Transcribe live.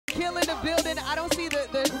Kill in the building. I don't see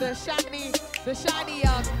the shiny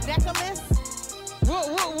necklace.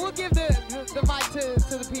 We'll give the mic to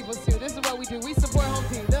the people too. This is what we do. We support home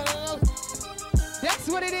team. No. That's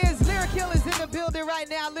what it is. Lyrikill is in the building right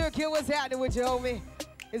now. Lyrikill, what's happening with you, homie?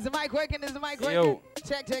 Is the mic working? Is the mic working? Yo.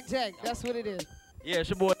 Check. That's what it is. Yeah,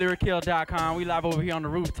 it's your boy LyricKill.com. We live over here on the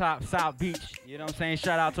rooftop, South Beach. You know what I'm saying?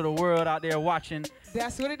 Shout out to the world out there watching.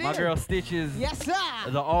 That's what it is. My girl Stitches. Yes, sir.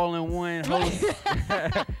 The all-in-one host,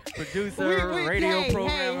 producer, radio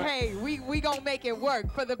programmer. Hey, we gonna make it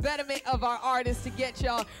work for the betterment of our artists to get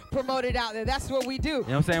y'all promoted out there. That's what we do. You know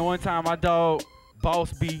what I'm saying? One time my dog,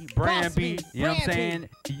 Boss B, Brand B, you know what I'm saying?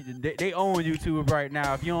 They own YouTube right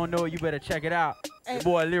now. If you don't know it, you better check it out. Your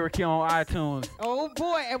boy Lyrikill on iTunes. Oh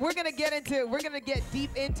boy, and we're gonna get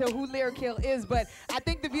deep into who Lyrikill is, but I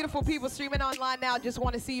think the beautiful people streaming online now just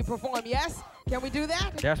want to see you perform. Yes? Can we do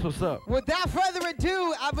that? That's what's up. Without further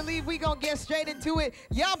ado, I believe we gonna get straight into it.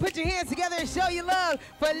 Y'all put your hands together and show your love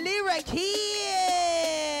for Lyrikill.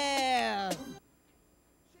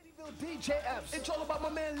 DJFs. It's all about my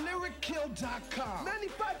man LyricKill.com.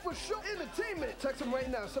 95 for sure entertainment. Text him right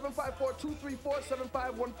now,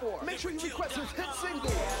 754-234-7514. Make sure you request his hit single.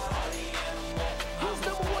 Who's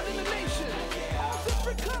 #1 in the nation? All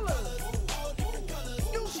different colors.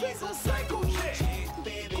 New single, Psycho Chick.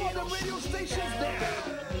 Call the radio stations now.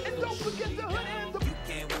 And don't forget the hood anthem.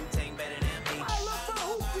 I love my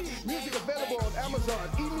hoopty. Music available on Amazon,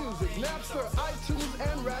 eMusic, Napster, iTunes,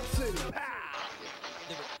 and Rap City.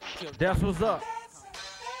 That's what's up.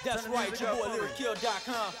 That's right, your boy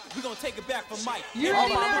LyricKill.com. We're gonna take it back from Mike. You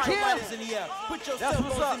ready, Lyrikill? In the air. Put your cell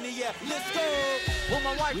phones in the air. Let's go. Where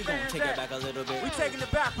my wife We're gonna take it back a little bit. We taking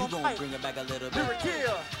it back from Mike. Bring it back a little bit.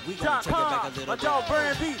 LyricKill.com. My dog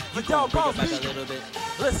Brand B. My dog Boss B.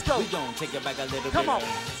 Let's go. We're gonna take it back a little bit. Come on.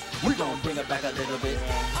 We're gonna bring it back a little bit.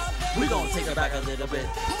 We're gonna take it back a little bit.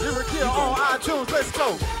 Lyrikill on iTunes. Let's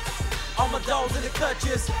go. All my dogs in the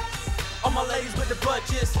clutches. All my ladies with the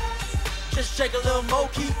budgets. Just shake a little more,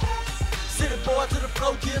 keep city boy to the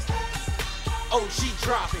flow, kiss. Oh, she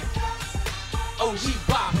dropping. Oh, he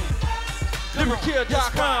bopping.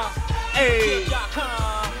 LyricKill.com. Hey.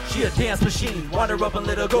 She a dance machine, wander up and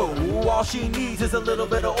let her go. All she needs is a little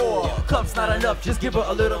bit of oil. Cup's not enough, just give her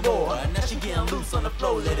a little more. Now she getting loose on the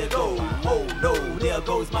floor, let it go. Oh no, there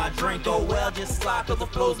goes my drink. Oh well, just slide cause the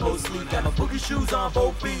flow's mostly. Got my boogie shoes on,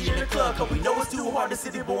 both feet in the club. Cause we know it's too hard to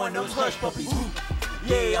city boy and those hush puppies.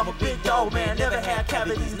 Yeah, I'm a big dog, man, never had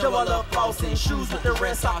cavities. No, I love flossing. Shoes with the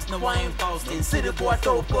red socks, no, I ain't flossing. City boy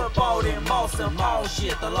throw football, then moss him. Oh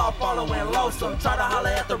shit, the law following lost him. Try to holler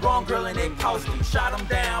at the wrong girl and it cost him. Shot him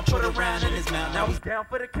down, put a round in his mouth. Now he's Down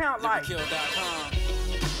for the count like LyricKill.com.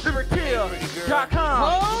 LyricKill.com.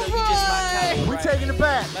 Oh boy! We taking it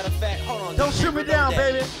back. Matter of fact, hold on. Don't shoot me down,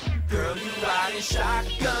 baby. Girl, you riding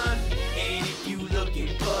shotgun. And if you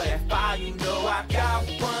looking for that fire, you know I got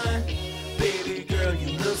one. Baby girl,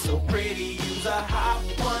 you look so pretty, you's a hot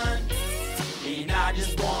one. And I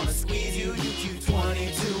just wanna squeeze you, you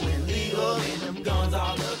Q22 and legal. And them guns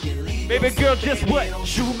all looking legal. Baby girl, just what? Don't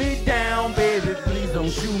shoot me down, baby, please don't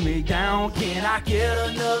shoot me down. Can I get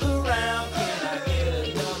another round? Can I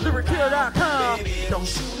get another LyricKill.com. Baby, don't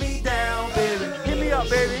shoot me down, baby. Hit me up,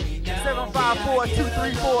 baby.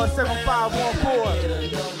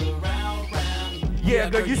 754-234-7514. Yeah,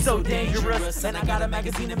 girl, you so dangerous. And I got a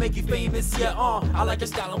magazine to make you famous, yeah, I like your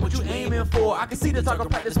style and what you aiming for. I can see the talk of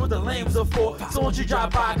practice what the lames are for. So once you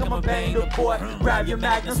drive by, come and bang the boy. Grab your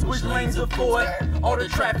magnum, switch lanes for it. All the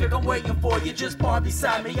traffic I'm waiting for, you just park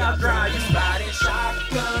beside me, I'll drive you. Riding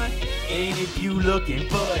shotgun. And if you looking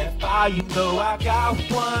for that fire, you know I got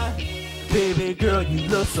one. Baby girl, you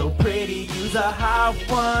look so pretty, you's a hot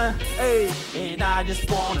one. Hey, and I just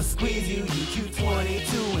wanna squeeze you, you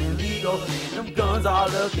Q22 and legal. And them guns all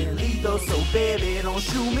looking lethal, so baby, don't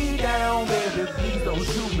shoot me down. Baby, please don't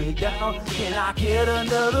shoot me down. Can I get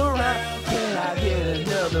another round? Can I get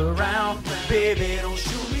another round? Baby, don't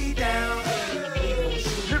shoot me down. Baby, please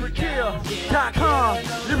don't shoot me down. LyricKill.com.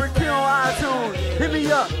 Lyrikill on iTunes. Hit me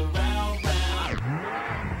up.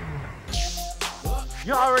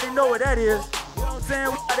 You already know what that is. You know what I'm saying?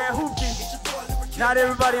 We got that hoopty. Not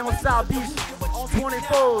everybody in the South Beach on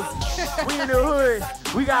 24s. We in the hood.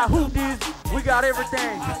 We got hoopties. We got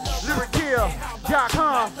everything.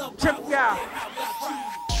 LyricKill.com. Check me out.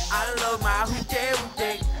 I love my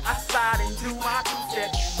hoopty. I slide into my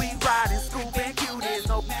two-step. We riding, scooping cuties.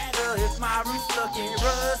 No matter if my roof looking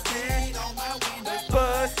rusty.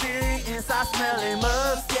 Busted, inside smelling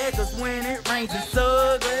musty. Cause when it rains it's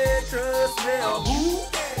ugly. Trust me, a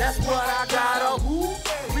hoop. That's what I got, a hoop.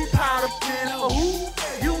 We powder in a hoop.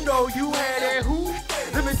 You know you had that hoop.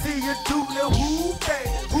 Let me see you do the hoop.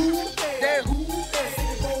 Hoop.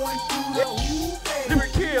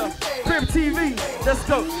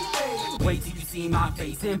 my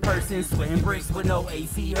face in person, sweating bricks with no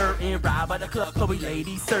AC hurting. Ride by the club, Chloe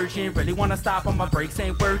ladies searching. Really wanna stop on my brakes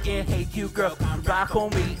ain't working. Hey, cute girl, rock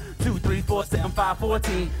on me.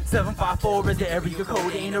 234-7514. 754 is the area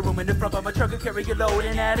code. Ain't a room in the front of my truck to carry your load.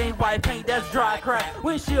 And that ain't white paint, that's dry crack.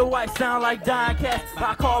 Windshield white sound like dying cats.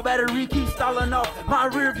 My car battery keeps stalling off. My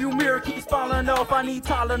rear view mirror keeps falling off. I need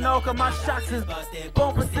Tylenol, cause my shocks is busted.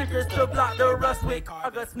 Bumper stickers to block the rust with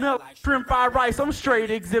cargo smell like shrimp fried rice. I'm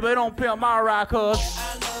straight exhibit, don't pimp my ride, cuz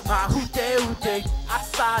my hootie. I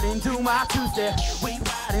slide into my two-step. We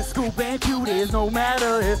riding, scooping cuties, no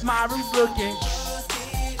matter if my roof's looking.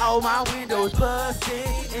 All my windows busted,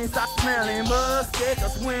 inside smelling musty.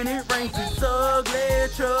 Cause when it rains, it's ugly.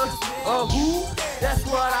 Trust a who? That's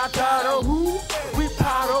what I thought of who. We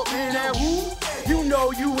piled up in that who. You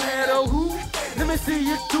know you had a who. Let me see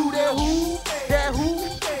you do that who. That who.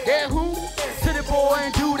 That who. City boy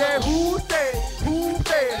and do that who. Who.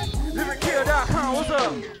 LyricKill.com. What's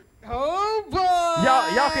up? Oh boy!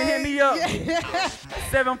 Y'all can hit me up.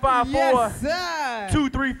 754 Yes,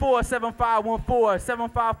 234-7514.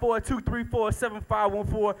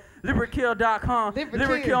 754-234-7514. LyricKill.com.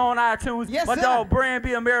 LyricKill on iTunes. Yes, my sir. dog Brand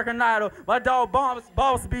B American Idol. My dog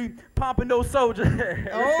Boss B Pomping Those Soldiers.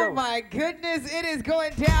 Oh my goodness, it is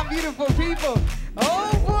going down, beautiful people.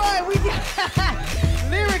 Oh boy, we got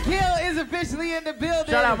LyricKill is officially in the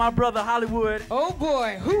building. Shout out my brother Hollywood. Oh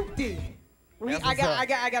boy, Hoopty. I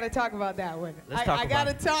got to talk about that one. Let's I got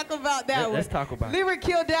to talk about that one. Let's talk about it.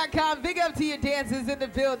 LyricKill.com. Big up to your dancers in the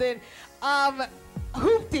building.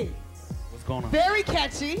 Hoopty. What's going on? Very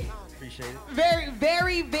catchy. Appreciate it.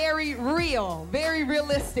 Very real. Very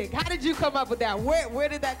realistic. How did you come up with that? Where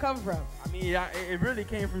did that come from? I mean, it really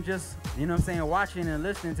came from just, you know what I'm saying, watching and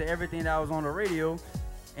listening to everything that was on the radio.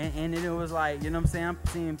 And then it was like, you know what I'm saying, I'm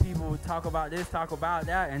seeing people talk about this, talk about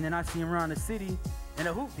that, and then I see them around the city in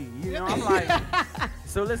a hoopty. You know, I'm like,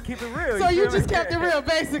 so let's keep it real. So you feel just me? kept it real,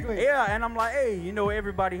 basically. Yeah, and I'm like, hey, you know,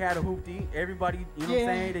 everybody had a hoopty. Everybody, you know what I'm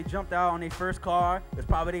saying, they jumped out on their first car. It's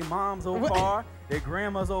probably their mom's old car, their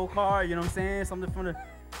grandma's old car, you know what I'm saying, something from the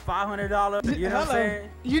 $500, you know what I'm saying?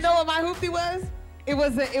 You know what my hoopty was? It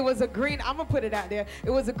was a green, I'm gonna put it out there. It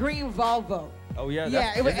was a green Volvo. Oh yeah,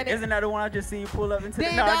 yeah. Isn't that the one I just seen you pull up into the?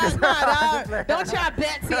 Don't try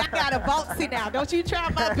Betsy. I got a Botsy now. Don't you try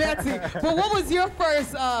my Betsy. But what was your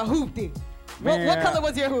first hoopty? What color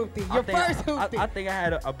was your hoopty? Your first hoopty? I think I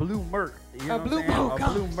had a blue Merc. You know a blue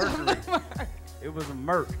Mercury. It was a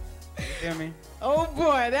Merc. You feel me? Oh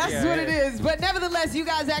boy, that's what it is. But nevertheless, you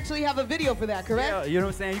guys actually have a video for that, correct? Yeah, you know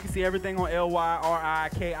what I'm saying? You can see everything on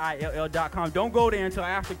LYRIKILL.com. Don't go there until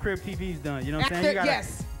after Crib TV's done. You know what I'm saying?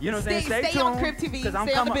 Yes. You know what I'm saying? Stay tuned, on Crib TV. Because I'm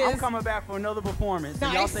coming back for another performance. So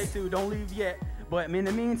y'all stay tuned. Don't leave yet. But in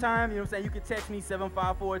the meantime, you know what I'm saying? You can text me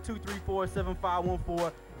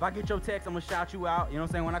 754-234-7514. If I get your text, I'm going to shout you out. You know what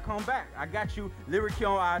I'm saying? When I come back, I got you.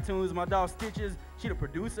 LyricKill on iTunes. My dog Stitches. She the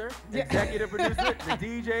producer, executive producer, the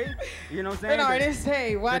DJ. You know what I'm saying? An artist.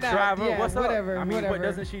 Hey, why not? Driver. Yeah, what's whatever, up? I mean, whatever. what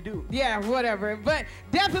doesn't she do? Yeah, whatever. But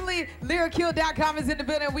definitely, LyricKill.com is in the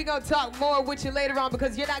building. We're going to talk more with you later on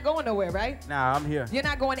because you're not going nowhere, right? Nah, I'm here. You're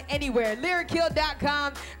not going anywhere.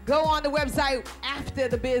 LyricKill.com. Go on the website after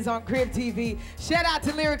the biz on Crib TV. Shout out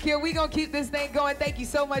to LyricKill. We're going to keep this thing going. Thank you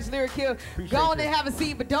so much, LyricKill. Go on and have a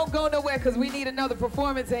seat, but don't go nowhere because we need another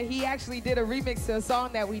performance. And he actually did a remix to a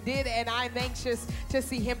song that we did, and I'm anxious to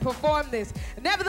see him perform this. Nevertheless,